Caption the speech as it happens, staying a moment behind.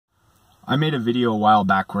I made a video a while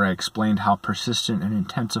back where I explained how persistent and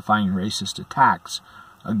intensifying racist attacks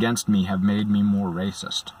against me have made me more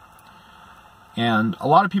racist. And a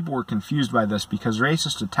lot of people were confused by this because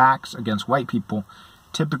racist attacks against white people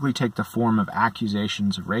typically take the form of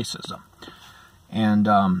accusations of racism. And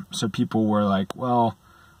so people were like, well,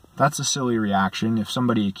 that's a silly reaction. If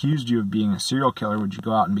somebody accused you of being a serial killer, would you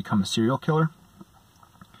go out and become a serial killer?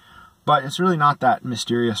 But it's really not that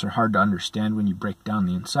mysterious or hard to understand when you break down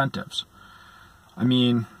the incentives. I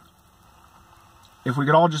mean, if we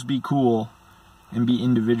could all just be cool and be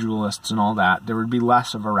individualists and all that, there would be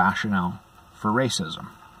less of a rationale for racism.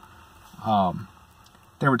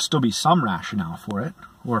 There would still be some rationale for it,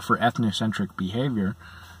 or for ethnocentric behavior,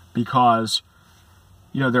 because,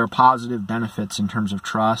 you know, there are positive benefits in terms of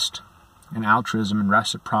trust and altruism and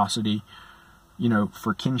reciprocity, you know,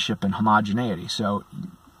 for kinship and homogeneity. So,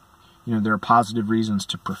 you know, there are positive reasons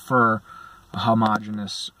to prefer a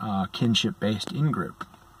homogeneous, kinship-based in-group.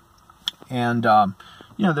 And,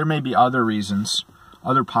 you know, there may be other reasons,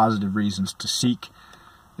 other positive reasons to seek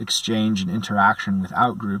exchange and interaction with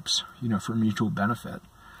out-groups, you know, for mutual benefit.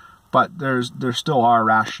 But there still are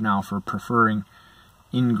rationale for preferring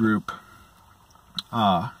in-group,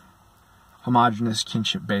 homogeneous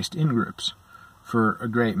kinship-based in-groups for a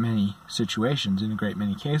great many situations, in a great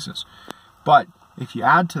many cases. But if you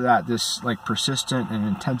add to that this like persistent and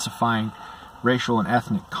intensifying racial and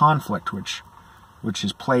ethnic conflict, which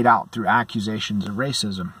is played out through accusations of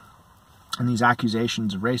racism, and these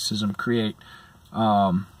accusations of racism create,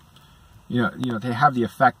 you know, they have the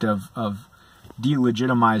effect of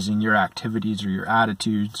delegitimizing your activities or your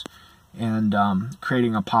attitudes, and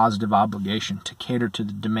creating a positive obligation to cater to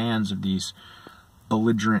the demands of these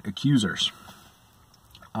belligerent accusers.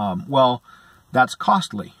 Well, that's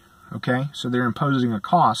costly, okay? So they're imposing a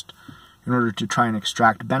cost in order to try and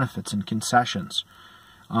extract benefits and concessions.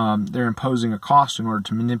 They're imposing a cost in order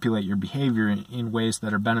to manipulate your behavior in ways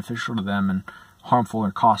that are beneficial to them and harmful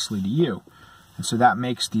or costly to you. And so that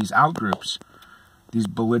makes these outgroups, these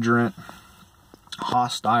belligerent,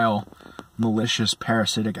 hostile, malicious,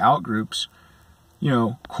 parasitic outgroups, you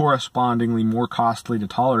know, correspondingly more costly to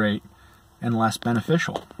tolerate and less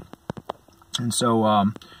beneficial. And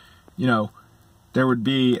so, you know, there would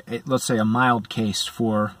be, let's say, a mild case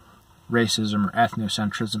for racism or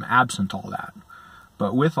ethnocentrism absent all that.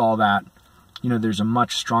 But with all that, you know, there's a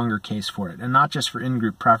much stronger case for it. And not just for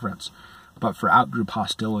in-group preference, but for out-group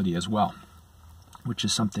hostility as well, which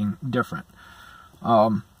is something different.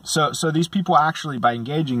 So these people actually, by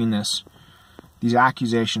engaging in these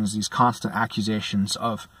accusations, these constant accusations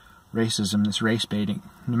of racism, this race baiting,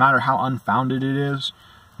 no matter how unfounded it is,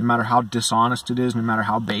 no matter how dishonest it is, no matter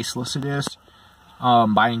how baseless it is,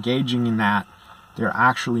 by engaging in that, they're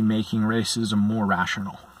actually making racism more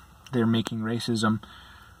rational. They're making racism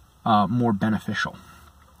more beneficial,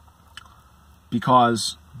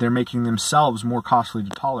 because they're making themselves more costly to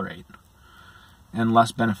tolerate and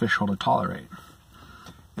less beneficial to tolerate.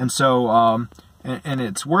 And so, and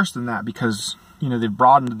it's worse than that because, you know, they've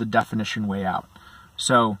broadened the definition way out.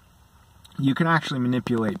 So you can actually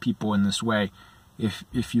manipulate people in this way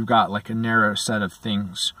if you've got like a narrow set of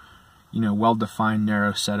things, you know, well-defined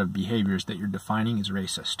narrow set of behaviors that you're defining as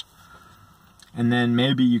racist. And then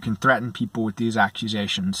maybe you can threaten people with these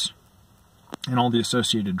accusations and all the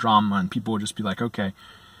associated drama, and people will just be like, okay,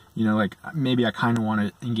 you know, like maybe I kind of want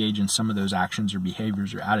to engage in some of those actions or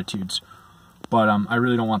behaviors or attitudes, but I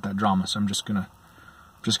really don't want that drama, so I'm just gonna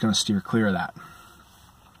steer clear of that.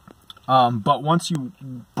 But once you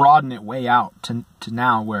broaden it way out to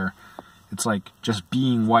now where it's like just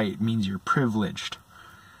being white means you're privileged,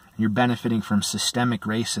 you're benefiting from systemic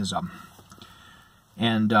racism,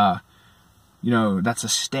 and you know, that's a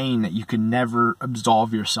stain that you can never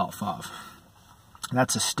absolve yourself of.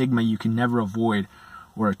 That's a stigma you can never avoid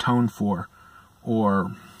or atone for,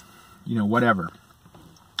 or, you know, whatever.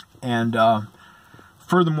 And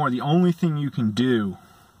furthermore, the only thing you can do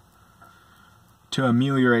to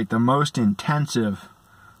ameliorate the most intensive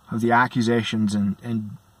of the accusations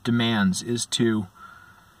and demands is to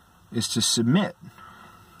submit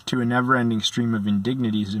to a never-ending stream of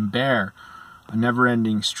indignities and bear a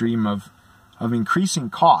never-ending stream of increasing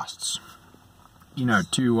costs, you know,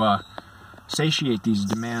 to satiate these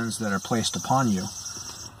demands that are placed upon you.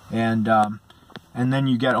 And then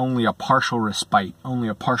you get only a partial respite, only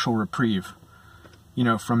a partial reprieve, you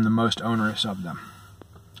know, from the most onerous of them.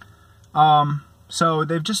 So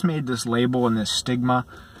they've just made this label and this stigma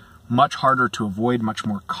much harder to avoid, much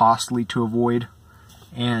more costly to avoid.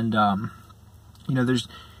 And, you know,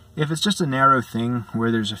 if it's just a narrow thing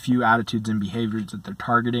where there's a few attitudes and behaviors that they're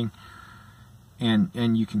targeting,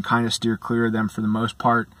 and you can kind of steer clear of them for the most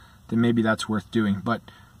part, then maybe that's worth doing. But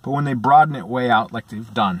when they broaden it way out like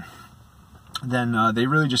they've done, then they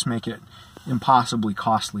really just make it impossibly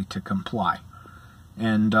costly to comply,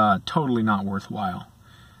 and totally not worthwhile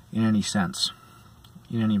in any sense,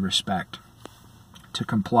 in any respect, to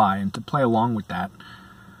comply and to play along with that,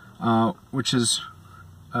 which is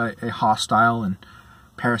a hostile and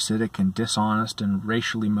parasitic and dishonest and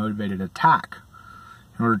racially motivated attack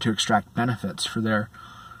in order to extract benefits for their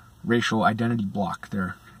racial identity block,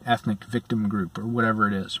 their ethnic victim group, or whatever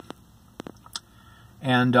it is.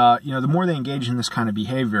 And the more they engage in this kind of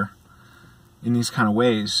behavior, in these kind of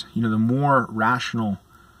ways, the more rational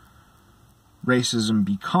racism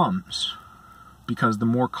becomes, because the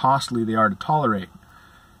more costly they are to tolerate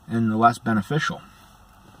and the less beneficial.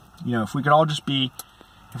 If we could all just be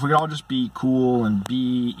cool and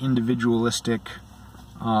be individualistic,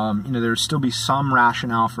 there would still be some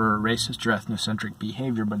rationale for racist or ethnocentric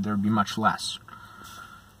behavior, but there would be much less,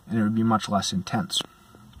 and it would be much less intense.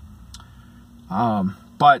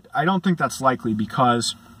 But I don't think that's likely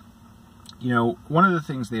because, one of the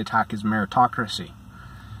things they attack is meritocracy.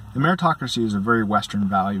 The meritocracy is a very Western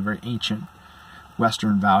value, very ancient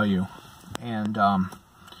Western value, and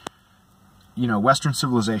Western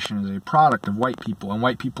civilization is a product of white people, and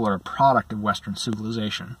white people are a product of Western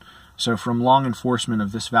civilization. So from long enforcement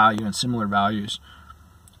of this value and similar values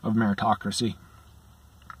of meritocracy,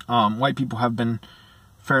 white people have been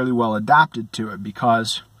fairly well adapted to it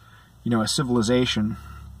because, a civilization,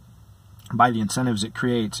 by the incentives it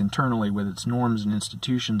creates internally with its norms and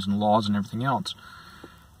institutions and laws and everything else,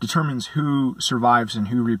 determines who survives and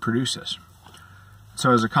who reproduces.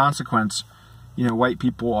 So as a consequence, white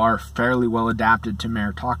people are fairly well adapted to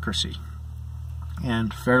meritocracy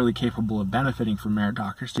and fairly capable of benefiting from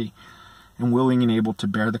meritocracy and willing and able to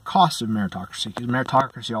bear the costs of meritocracy, because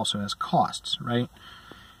meritocracy also has costs, right?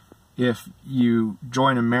 If you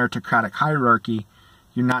join a meritocratic hierarchy,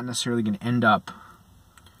 you're not necessarily going to end up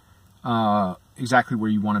exactly where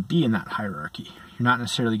you want to be in that hierarchy. You're not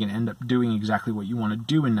necessarily going to end up doing exactly what you want to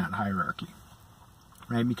do in that hierarchy,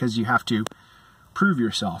 right? Because you have to prove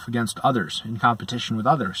yourself against others, in competition with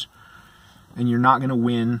others. And you're not going to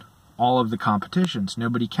win all of the competitions.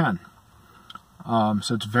 Nobody can.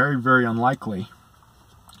 So it's very, very unlikely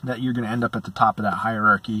that you're going to end up at the top of that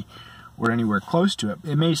hierarchy or anywhere close to it.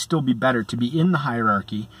 It may still be better to be in the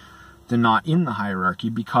hierarchy than not in the hierarchy,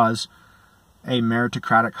 because a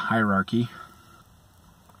meritocratic hierarchy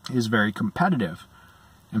is very competitive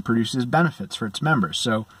and produces benefits for its members.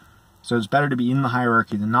 So it's better to be in the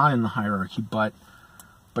hierarchy than not in the hierarchy, but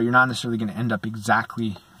you're not necessarily going to end up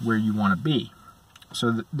exactly where you want to be.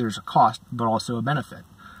 So there's a cost, but also a benefit.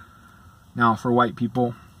 Now, for white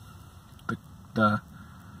people, the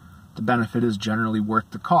benefit is generally worth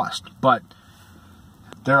the cost. But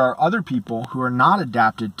there are other people who are not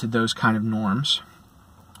adapted to those kind of norms,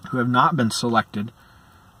 who have not been selected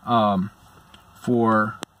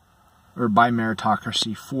for or by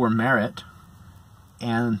meritocracy for merit.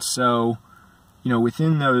 And so,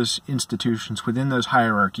 within those institutions, within those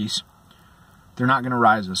hierarchies, they're not going to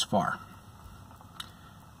rise as far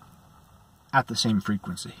at the same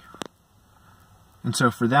frequency. And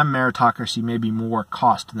so for them, meritocracy may be more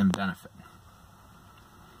cost than benefit.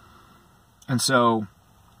 And so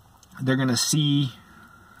they're going to see,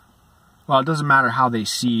 well, it doesn't matter how they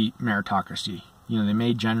see meritocracy. They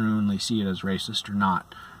may genuinely see it as racist or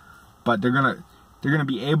not, but they're going to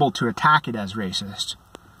be able to attack it as racist.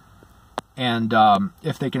 And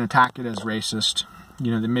if they can attack it as racist,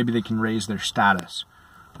 then maybe they can raise their status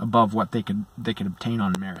above what they could obtain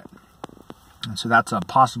on merit. And so that's a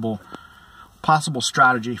possible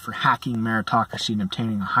strategy for hacking meritocracy and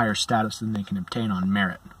obtaining a higher status than they can obtain on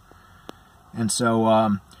merit. And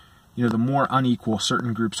so, the more unequal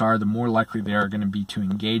certain groups are, the more likely they are going to be to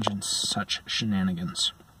engage in such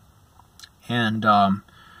shenanigans. And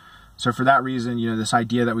so for that reason, this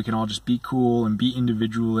idea that we can all just be cool and be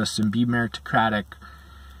individualists and be meritocratic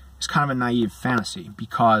is kind of a naive fantasy,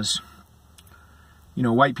 because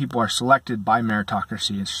white people are selected by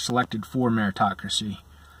meritocracy, and selected for meritocracy,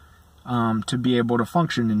 to be able to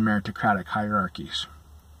function in meritocratic hierarchies,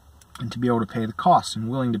 and to be able to pay the costs and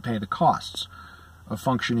willing to pay the costs of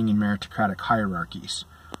functioning in meritocratic hierarchies.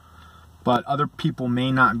 But other people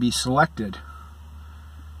may not be selected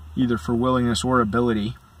either for willingness or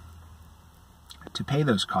ability to pay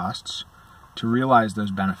those costs, to realize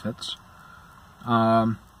those benefits,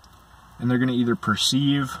 and they're going to either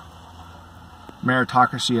perceive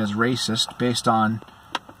meritocracy as racist based on,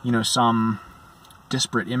 some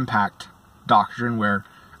disparate impact doctrine where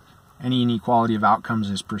any inequality of outcomes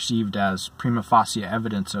is perceived as prima facie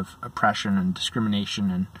evidence of oppression and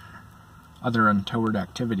discrimination other untoward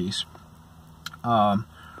activities. Or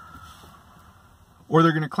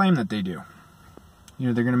they're going to claim that they do. You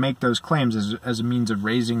know, they're going to make those claims as a means of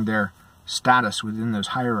raising their status within those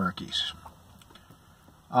hierarchies.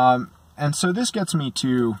 And so this gets me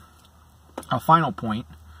to a final point,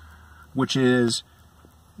 which is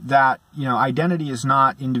that, you know, identity is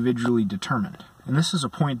not individually determined. And this is a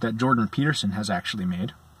point that Jordan Peterson has actually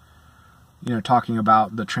made, you know, talking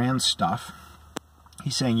about the trans stuff.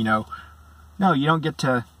 He's saying, you know, no, you don't get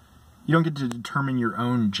to determine your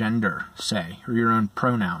own gender, say, or your own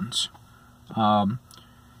pronouns.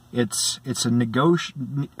 It's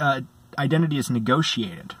a identity is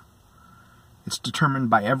negotiated. It's determined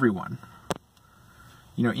by everyone,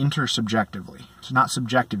 you know, intersubjectively. It's not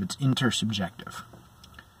subjective, it's intersubjective.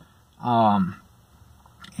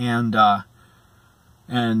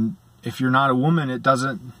 And if you're not a woman, it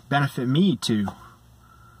doesn't benefit me to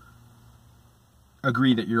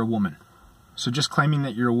agree that you're a woman. So just claiming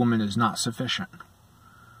that you're a woman is not sufficient.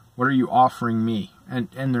 What are you offering me? And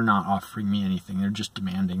they're not offering me anything. They're just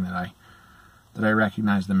demanding that I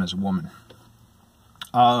recognize them as a woman.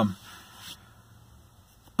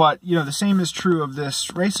 But, you know, the same is true of this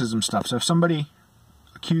racism stuff. So if somebody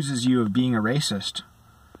accuses you of being a racist,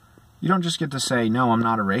 you don't just get to say, no, I'm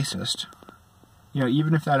not a racist. You know,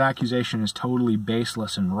 even if that accusation is totally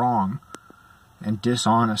baseless and wrong and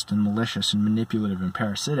dishonest and malicious and manipulative and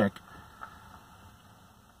parasitic,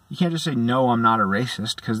 you can't just say, no, I'm not a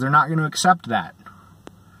racist, because they're not going to accept that,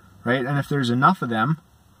 right? And if there's enough of them,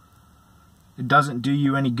 it doesn't do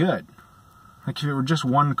you any good. Like if it were just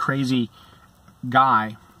one crazy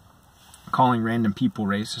guy calling random people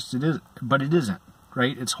racist, it is, but it isn't,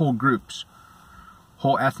 right? It's whole groups,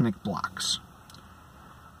 whole ethnic blocks.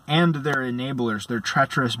 And their enablers, their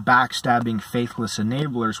treacherous, backstabbing, faithless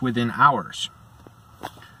enablers within ours.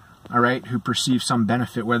 All right, who perceive some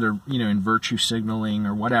benefit, whether, you know, in virtue signaling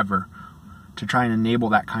or whatever, to try and enable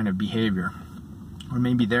that kind of behavior. Or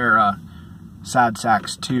maybe they're sad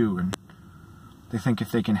sacks too, and they think if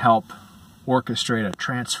they can help orchestrate a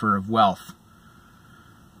transfer of wealth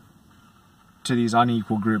to these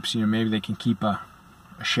unequal groups, you know, maybe they can keep a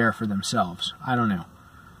share for themselves. I don't know.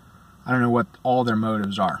 I don't know what all their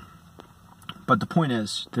motives are. But the point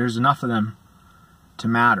is, there's enough of them to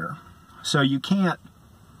matter. So you can't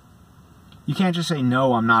just say,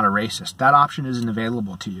 no, I'm not a racist. That option isn't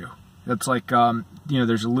available to you. It's like, you know,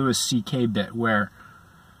 there's a Louis C.K. bit where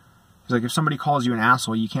it's like if somebody calls you an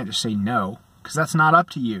asshole, you can't just say no, because that's not up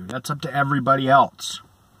to you. That's up to everybody else.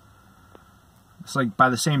 It's like, by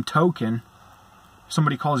the same token, if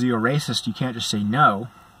somebody calls you a racist, you can't just say no,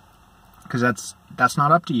 because that's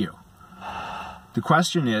not up to you. The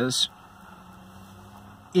question is,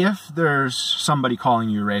 if there's somebody calling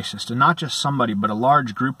you a racist, and not just somebody, but a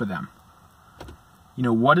large group of them, you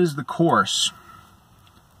know, what is the course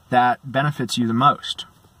that benefits you the most?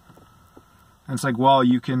 And it's like, well,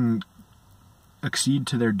 you can accede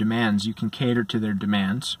to their demands. You can cater to their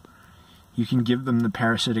demands. You can give them the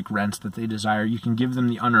parasitic rents that they desire. You can give them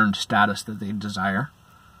the unearned status that they desire.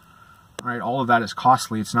 All right, all of that is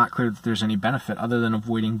costly. It's not clear that there's any benefit other than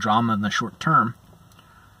avoiding drama in the short term.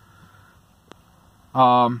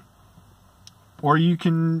 Or you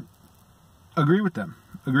can agree with them.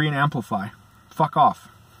 Agree and amplify. Fuck off.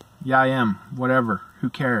 Yeah, I am. Whatever. Who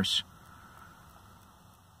cares?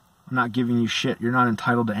 I'm not giving you shit. You're not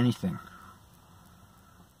entitled to anything.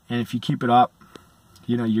 And if you keep it up,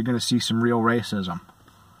 you know, you're going to see some real racism.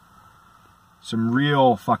 Some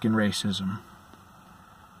real fucking racism.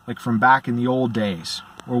 Like from back in the old days.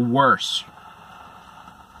 Or worse.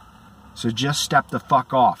 So just step the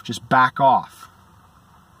fuck off. Just back off.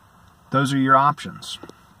 Those are your options.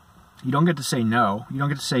 You don't get to say no. You don't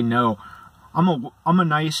get to say no. I'm a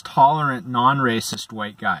nice, tolerant, non-racist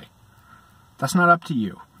white guy. That's not up to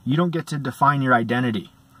you. You don't get to define your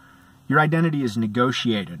identity. Your identity is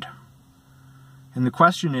negotiated. And the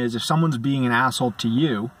question is, if someone's being an asshole to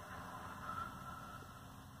you,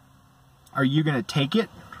 are you going to take it?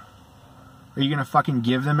 Are you going to fucking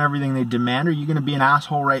give them everything they demand? Or are you going to be an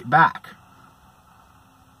asshole right back?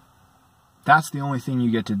 That's the only thing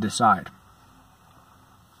you get to decide.